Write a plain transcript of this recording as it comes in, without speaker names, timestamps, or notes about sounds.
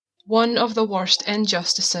One of the worst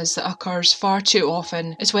injustices that occurs far too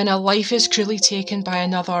often is when a life is cruelly taken by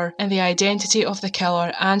another and the identity of the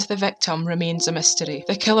killer and the victim remains a mystery.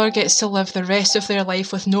 The killer gets to live the rest of their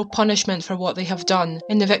life with no punishment for what they have done,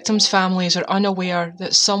 and the victims' families are unaware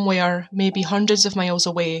that somewhere, maybe hundreds of miles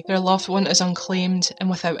away, their loved one is unclaimed and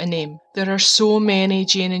without a name. There are so many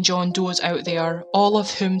Jane and John Does out there, all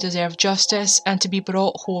of whom deserve justice and to be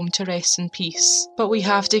brought home to rest in peace. But we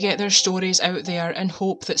have to get their stories out there and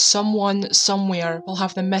hope that someone, somewhere, will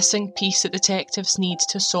have the missing piece that detectives need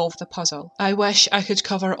to solve the puzzle. I wish I could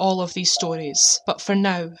cover all of these stories, but for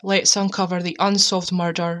now, let's uncover the unsolved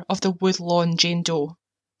murder of the Woodlawn Jane Doe.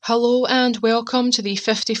 Hello and welcome to the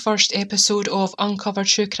 51st episode of Uncover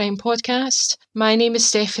True Crime Podcast. My name is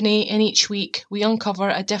Stephanie, and each week we uncover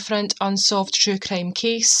a different unsolved true crime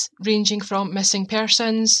case, ranging from missing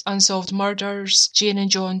persons, unsolved murders, Jane and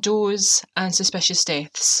John Does, and suspicious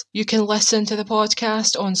deaths. You can listen to the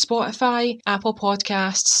podcast on Spotify, Apple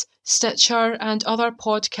Podcasts, Stitcher and other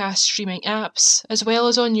podcast streaming apps, as well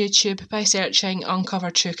as on YouTube by searching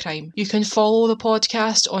Uncover True Crime. You can follow the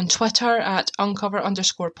podcast on Twitter at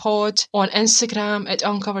uncover_pod, on Instagram at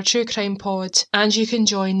Uncover True Crime Pod, and you can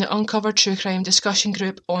join the Uncover True Crime discussion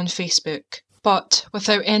group on Facebook. But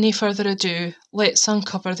without any further ado, let's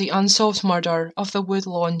uncover the unsolved murder of the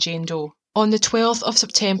Woodlawn Jane Doe. On the 12th of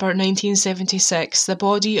September 1976, the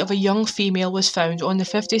body of a young female was found on the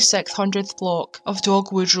 5600th block of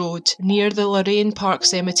Dogwood Road, near the Lorraine Park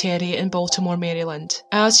Cemetery in Baltimore, Maryland.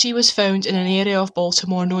 As she was found in an area of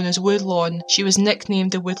Baltimore known as Woodlawn, she was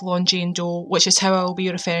nicknamed the Woodlawn Jane Doe, which is how I will be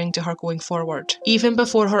referring to her going forward. Even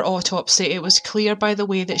before her autopsy, it was clear by the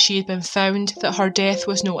way that she had been found that her death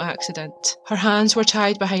was no accident. Her hands were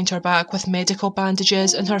tied behind her back with medical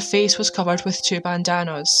bandages and her face was covered with two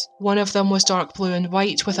bandanas. One of them was dark blue and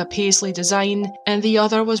white with a paisley design, and the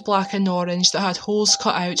other was black and orange that had holes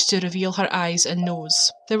cut out to reveal her eyes and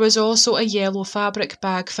nose. There was also a yellow fabric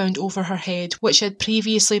bag found over her head, which had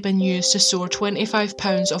previously been used to store 25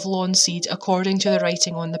 pounds of lawn seed according to the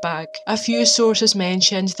writing on the bag. A few sources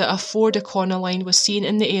mentioned that a Ford Econoline was seen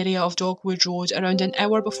in the area of Dogwood Road around an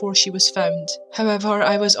hour before she was found. However,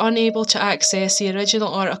 I was unable to access the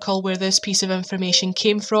original article where this piece of information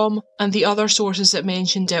came from, and the other sources that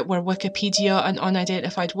mentioned it were Wikipedia and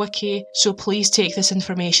Unidentified Wiki, so please take this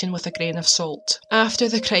information with a grain of salt. After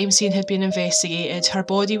the crime scene had been investigated, her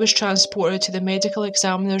body was transported to the medical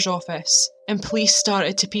examiner's office, and police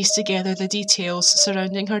started to piece together the details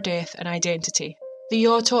surrounding her death and identity. The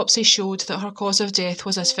autopsy showed that her cause of death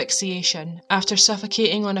was asphyxiation, after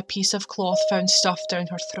suffocating on a piece of cloth found stuffed down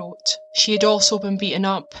her throat. She had also been beaten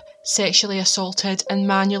up, sexually assaulted and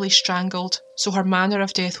manually strangled, so her manner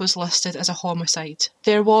of death was listed as a homicide.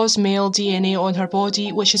 There was male DNA on her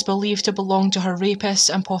body, which is believed to belong to her rapist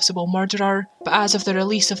and possible murderer, but as of the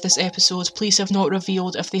release of this episode, police have not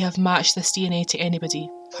revealed if they have matched this DNA to anybody.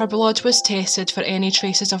 Her blood was tested for any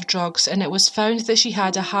traces of drugs, and it was found that she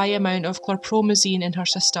had a high amount of chlorpromazine in her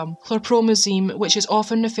system. Chlorpromazine, which is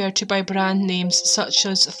often referred to by brand names such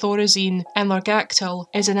as Thorazine and Largactil,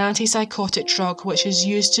 is an antipsychotic drug which is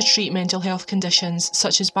used to treat mental health conditions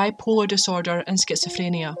such as bipolar disorder and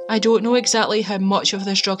schizophrenia. I don't know exactly how much of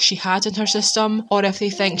this drug she had in her system, or if they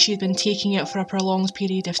think she had been taking it for a prolonged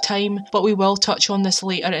period of time, but we will touch on this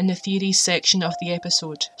later in the theories section of the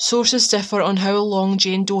episode. Sources differ on how long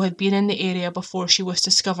Jane Doe had been in the area before she was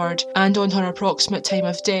discovered and on her approximate time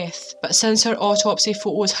of death, but since her autopsy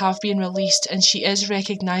photos have been released and she is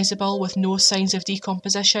recognisable with no signs of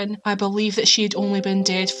decomposition, I believe that she had only been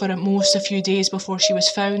dead for at most a few days before she was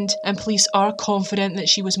found, and police are confident that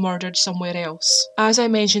she was murdered somewhere else. As I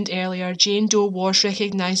mentioned earlier, Jane Doe was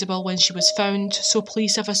recognisable when she was found, so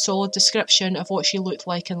police have a solid description of what she looked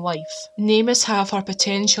like in life. NamUs have her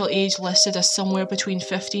potential age listed as somewhere between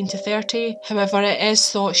 15 to 30, however it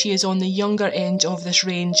is thought she is on the younger end of this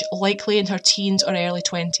range, likely in her teens or early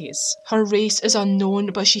 20s. Her race is unknown,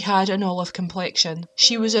 but she had an olive complexion.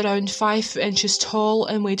 She was around 5 inches tall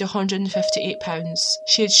and weighed 158 pounds.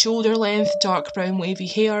 She had shoulder-length dark brown wavy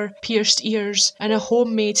hair, pierced ears, and a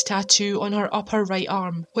homemade tattoo on her upper right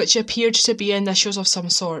arm, which appeared to be initials of some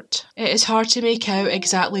sort. It is hard to make out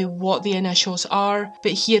exactly what the initials are,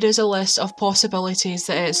 but here is a list of possibilities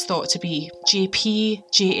that it is thought to be: JP,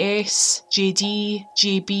 JS, JD,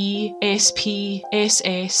 JB, SP,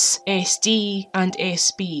 SS, SD, and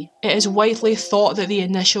SB. It is widely thought that the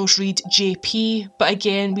initials read JP, but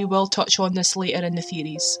again we will touch on this later in the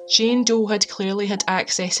theories. Jane Doe had clearly had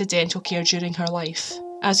access to dental care during her life,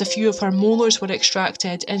 as a few of her molars were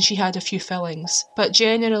extracted and she had a few fillings, but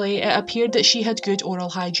generally it appeared that she had good oral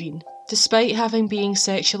hygiene. Despite having been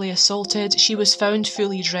sexually assaulted, she was found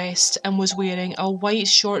fully dressed and was wearing a white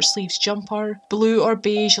short-sleeved jumper, blue or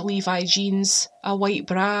beige Levi jeans, a white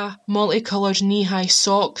bra, multicoloured knee-high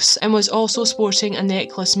socks, and was also sporting a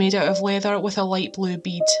necklace made out of leather with a light blue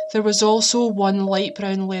bead. There was also one light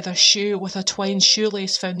brown leather shoe with a twined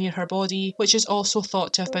shoelace found near her body, which is also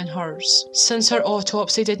thought to have been hers. Since her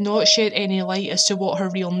autopsy did not shed any light as to what her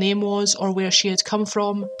real name was or where she had come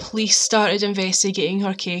from, police started investigating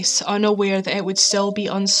her case, unaware that it would still be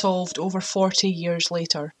unsolved over 40 years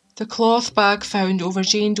later. The cloth bag found over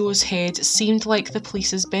Jane Doe's head seemed like the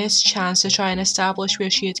police's best chance to try and establish where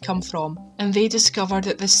she had come from, and they discovered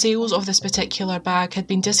that the sales of this particular bag had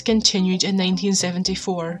been discontinued in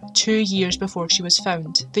 1974, 2 years before she was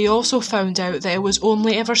found. They also found out that it was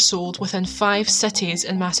only ever sold within 5 cities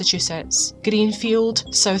in Massachusetts: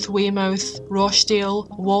 Greenfield, South Weymouth, Rochdale,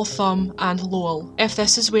 Waltham, and Lowell. If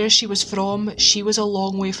this is where she was from, she was a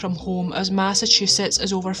long way from home, as Massachusetts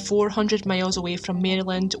is over 400 miles away from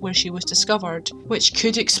Maryland, where she was discovered, which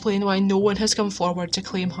could explain why no one has come forward to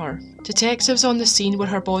claim her. Detectives on the scene where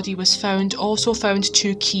her body was found also found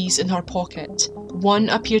 2 keys in her pocket. One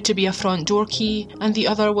appeared to be a front door key, and the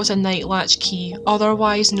other was a night latch key,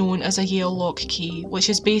 otherwise known as a Yale lock key, which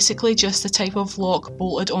is basically just the type of lock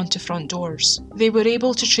bolted onto front doors. They were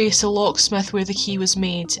able to trace the locksmith where the key was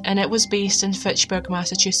made, and it was based in Fitchburg,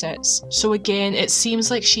 Massachusetts. So again, it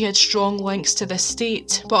seems like she had strong links to this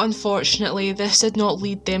state, but unfortunately this did not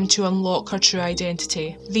lead them to unlock her true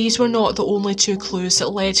identity. These were not the only 2 clues that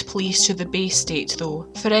led police to the Bay State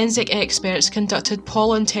though. Forensic experts conducted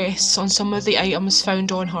pollen tests on some of the items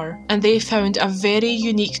found on her, and they found a very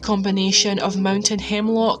unique combination of mountain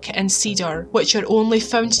hemlock and cedar, which are only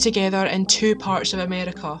found together in 2 parts of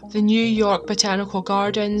America: the New York Botanical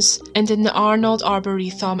Gardens and in the Arnold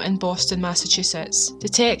Arboretum in Boston, Massachusetts.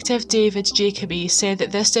 Detective David Jacoby said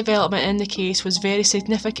that this development in the case was very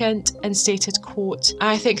significant and stated, quote,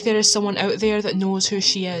 "I think there is someone out there that knows who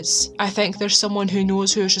she is. I think there's someone who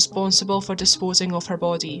knows who is responsible for disposing of her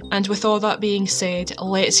body." And with all that being said,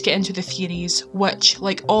 let's get into the theories, which,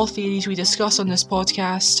 like all theories we discuss on this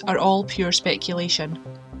podcast, are all pure speculation.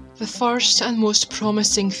 The first and most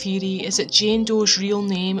promising theory is that Jane Doe's real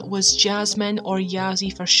name was Jasmine, or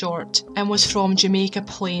Yazzie for short, and was from Jamaica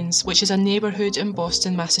Plains, which is a neighbourhood in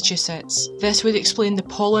Boston, Massachusetts. This would explain the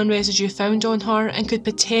pollen residue found on her and could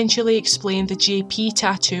potentially explain the JP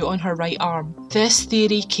tattoo on her right arm. This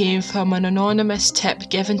theory came from an anonymous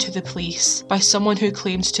tip given to the police by someone who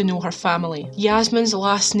claims to know her family. Yasmin's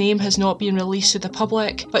last name has not been released to the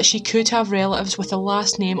public, but she could have relatives with the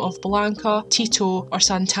last name of Blanca, Tito, or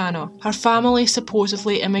Santana. Her family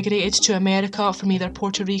supposedly immigrated to America from either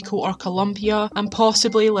Puerto Rico or Colombia and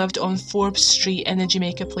possibly lived on Forbes Street in the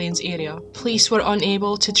Jamaica Plains area. Police were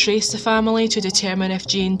unable to trace the family to determine if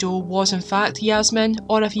Jane Doe was in fact Yasmin,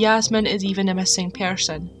 or if Yasmin is even a missing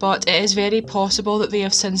person, but it is very possible that they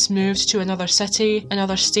have since moved to another city,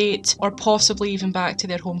 another state, or possibly even back to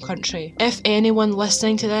their home country. If anyone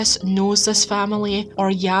listening to this knows this family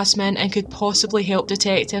or Yasmin and could possibly help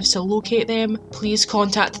detectives to locate them, please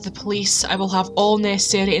contact the police. I will have all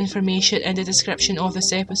necessary information in the description of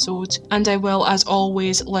this episode, and I will, as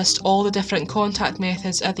always, list all the different contact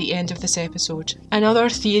methods at the end of this episode. Another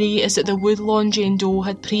theory is that the Woodlawn Jane Doe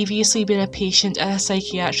had previously been a patient at a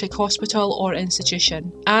psychiatric hospital or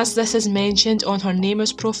institution. As this is mentioned on her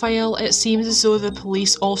NamUs profile, it seems as though the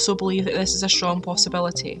police also believe that this is a strong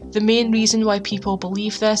possibility. The main reason why people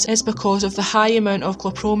believe this is because of the high amount of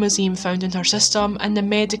chlorpromazine found in her system and the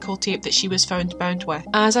medical tape that she was found bound with.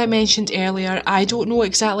 As I mentioned earlier, I don't know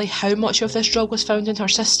exactly how much of this drug was found in her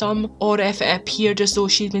system, or if it appeared as though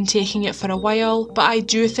she'd been taking it for a while, but I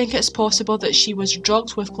do think it's possible that she was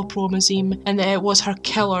drugged with chlorpromazine and that it was her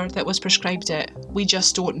killer that was prescribed it. We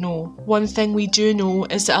just don't know. One thing we do know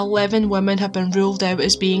is that 11 women have been ruled out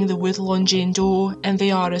as being the Woodlawn Jane Doe, and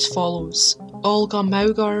they are as follows: Olga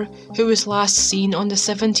Mauger, who was last seen on the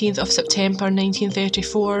 17th of September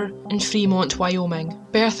 1934 in Fremont, Wyoming.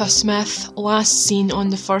 Bertha Smith, last seen on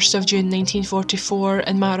the 1st of June 1944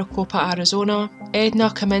 in Maricopa, Arizona. Edna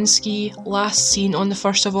Kaminsky, last seen on the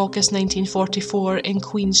 1st of August 1944 in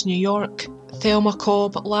Queens, New York. Thelma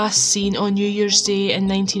Cobb, last seen on New Year's Day in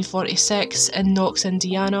 1946 in Knox,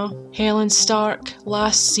 Indiana. Helen Stark,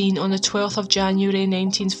 last seen on the 12th of January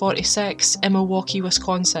 1946 in Milwaukee,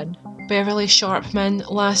 Wisconsin. Beverly Sharpman,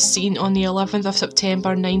 last seen on the 11th of September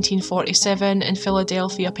 1947 in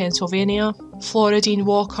Philadelphia, Pennsylvania. Floridine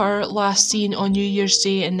Walker, last seen on New Year's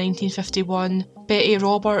Day in 1951. Betty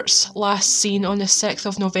Roberts, last seen on the 6th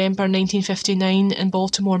of November 1959 in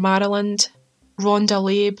Baltimore, Maryland. Rhonda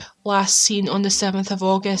Labe, last seen on the 7th of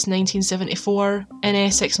August 1974 in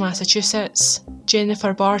Essex, Massachusetts.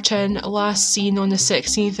 Jennifer Barton, last seen on the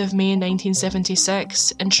 16th of May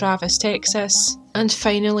 1976 in Travis, Texas. And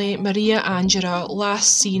finally, Maria Angera,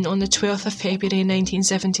 last seen on the 12th of February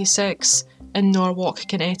 1976 in Norwalk,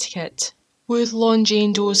 Connecticut. Woodlawn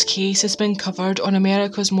Jane Doe's case has been covered on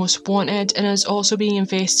America's Most Wanted and is also being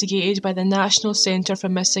investigated by the National Centre for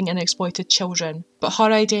Missing and Exploited Children, but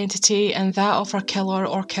her identity and that of her killer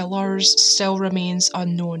or killers still remains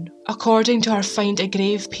unknown. According to her Find a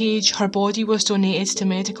Grave page, her body was donated to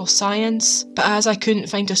medical science, but as I couldn't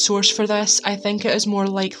find a source for this, I think it is more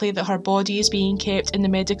likely that her body is being kept in the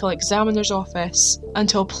medical examiner's office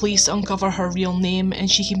until police uncover her real name and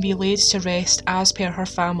she can be laid to rest as per her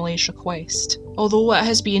family's request. Although it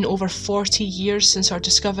has been over 40 years since her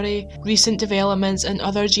discovery, recent developments in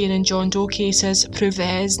other Jane and John Doe cases prove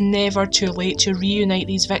that it is never too late to reunite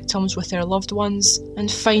these victims with their loved ones and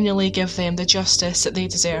finally give them the justice that they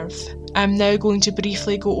deserve. I'm now going to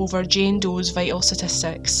briefly go over Jane Doe's vital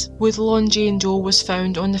statistics. Woodlawn Jane Doe was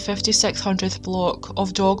found on the 5600th block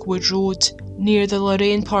of Dogwood Road near the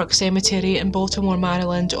Lorraine Park Cemetery in Baltimore,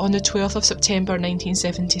 Maryland on the 12th of September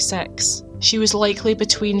 1976. She was likely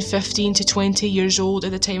between 15 to 20 years old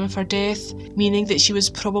at the time of her death, meaning that she was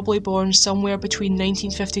probably born somewhere between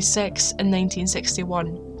 1956 and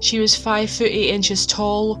 1961. She was 5 foot 8 inches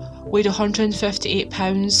tall, weighed 158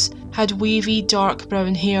 pounds, had wavy dark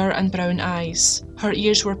brown hair and brown eyes. Her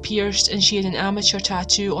ears were pierced and she had an amateur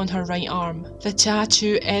tattoo on her right arm. The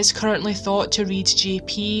tattoo is currently thought to read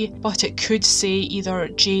JP, but it could say either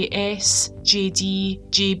JS, JD,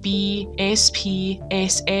 JB, SP,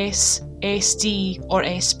 SS, SD or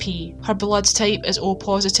SP. Her blood type is O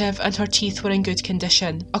positive and her teeth were in good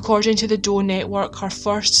condition. According to the Doe Network, her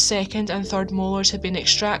first, second and third molars had been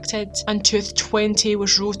extracted and tooth 20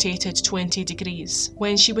 was rotated 20 degrees.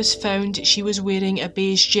 When she was found, she was wearing a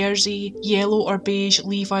beige jersey, yellow or beige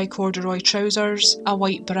Levi corduroy trousers, a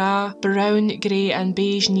white bra, brown, grey and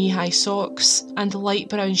beige knee-high socks, and light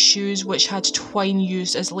brown shoes which had twine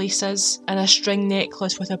used as laces, and a string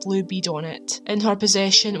necklace with a blue bead on it. In her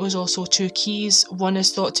possession was also 2 keys. One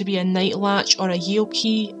is thought to be a night latch or a Yale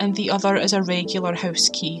key, and the other is a regular house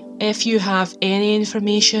key. If you have any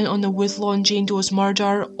information on the Woodlawn Jane Doe's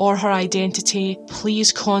murder or her identity,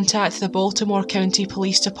 please contact the Baltimore County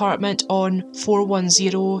Police Department on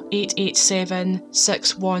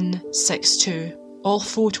 410-887-6162. All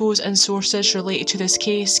photos and sources related to this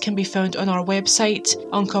case can be found on our website,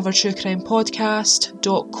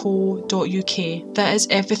 uncovertruecrimepodcast.co.uk. That is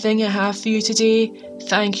everything I have for you today.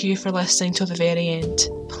 Thank you for listening till the very end.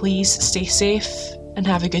 Please stay safe and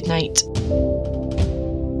have a good night.